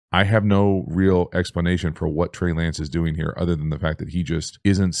I have no real explanation for what Trey Lance is doing here other than the fact that he just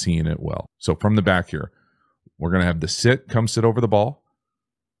isn't seeing it well. So from the back here, we're going to have the sit over the ball,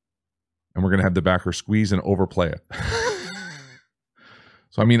 and we're going to have the backer squeeze and overplay it.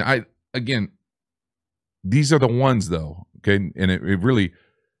 So, I mean, again, these are the ones, though, okay? And it really,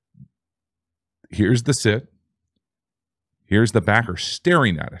 here's the sit. Here's the backer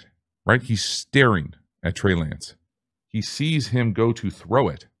staring at it, right? He's staring at Trey Lance. He sees him go to throw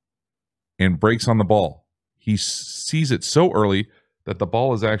it and breaks on the ball. He sees it so early that the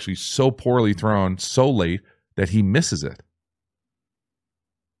ball is actually so poorly thrown, so late, that he misses it.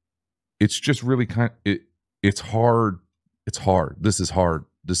 It's just really it's hard. It's hard. This is hard.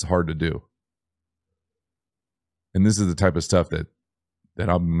 This is hard to do. And this is the type of stuff that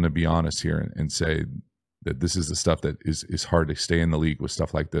I'm going to be honest here and say that this is the stuff that is hard to stay in the league with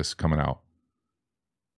stuff like this coming out.